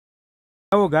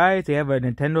Hello guys, we have a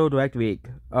Nintendo Direct week.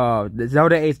 The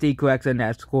Zelda HD collection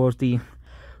that scores the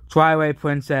Twilight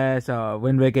Princess,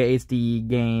 Wind Waker HD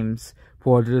games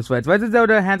for the Switch. Legend of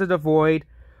Zelda Hands of the Void.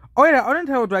 Oh yeah, the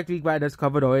Nintendo Direct week I just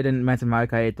covered already didn't mention Mario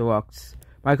Kart 8 Deluxe.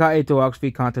 Mario Kart 8 Deluxe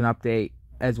free content update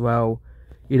as well.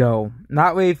 You know,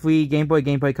 not really free Game Boy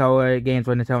Color games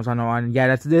for Nintendo's on.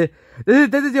 Yeah, this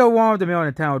is your one of the main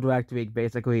Nintendo Direct week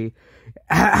basically.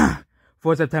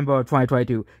 For September of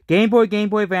 2022. Game Boy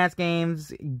Advance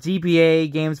games,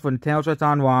 GBA games for Nintendo Switch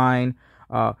Online,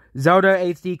 Zelda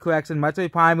HD Collection,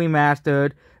 Metroid Prime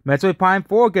Remastered, Metroid Prime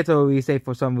 4 gets a release date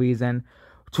for some reason.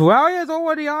 Terraria is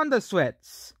already on the Switch.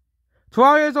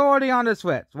 Why?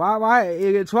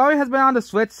 Terraria has been on the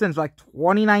Switch since like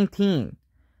 2019.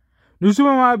 New Super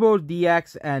Mario Bros.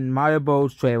 DX and Mario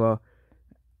Bros. Trailer.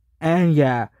 And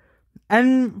yeah.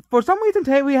 And for some reason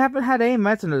today we haven't had any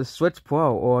mention of the Switch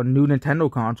Pro or new Nintendo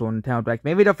console in Nintendo Direct.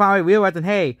 Maybe they're finally realizing,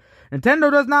 hey,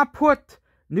 Nintendo does not put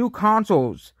new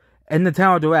consoles in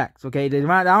Nintendo Directs, okay? They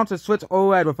announced the Switch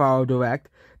OLED without a Direct.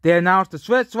 They announced the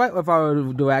Switch Lite without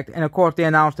a Direct. And of course they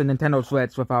announced the Nintendo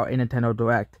Switch without a Nintendo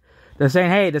Direct. They're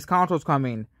saying, hey, this console's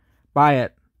coming. Buy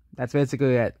it. That's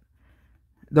basically it.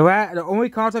 The only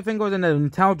console I think was in the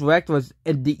Nintendo Direct was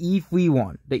in the E3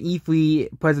 one. The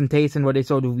E3 presentation where they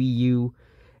showed the Wii U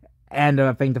and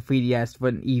I think the 3DS for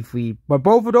an E3. But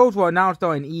both of those were announced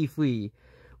during E3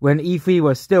 when E3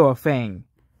 was still a thing.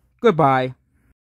 Goodbye.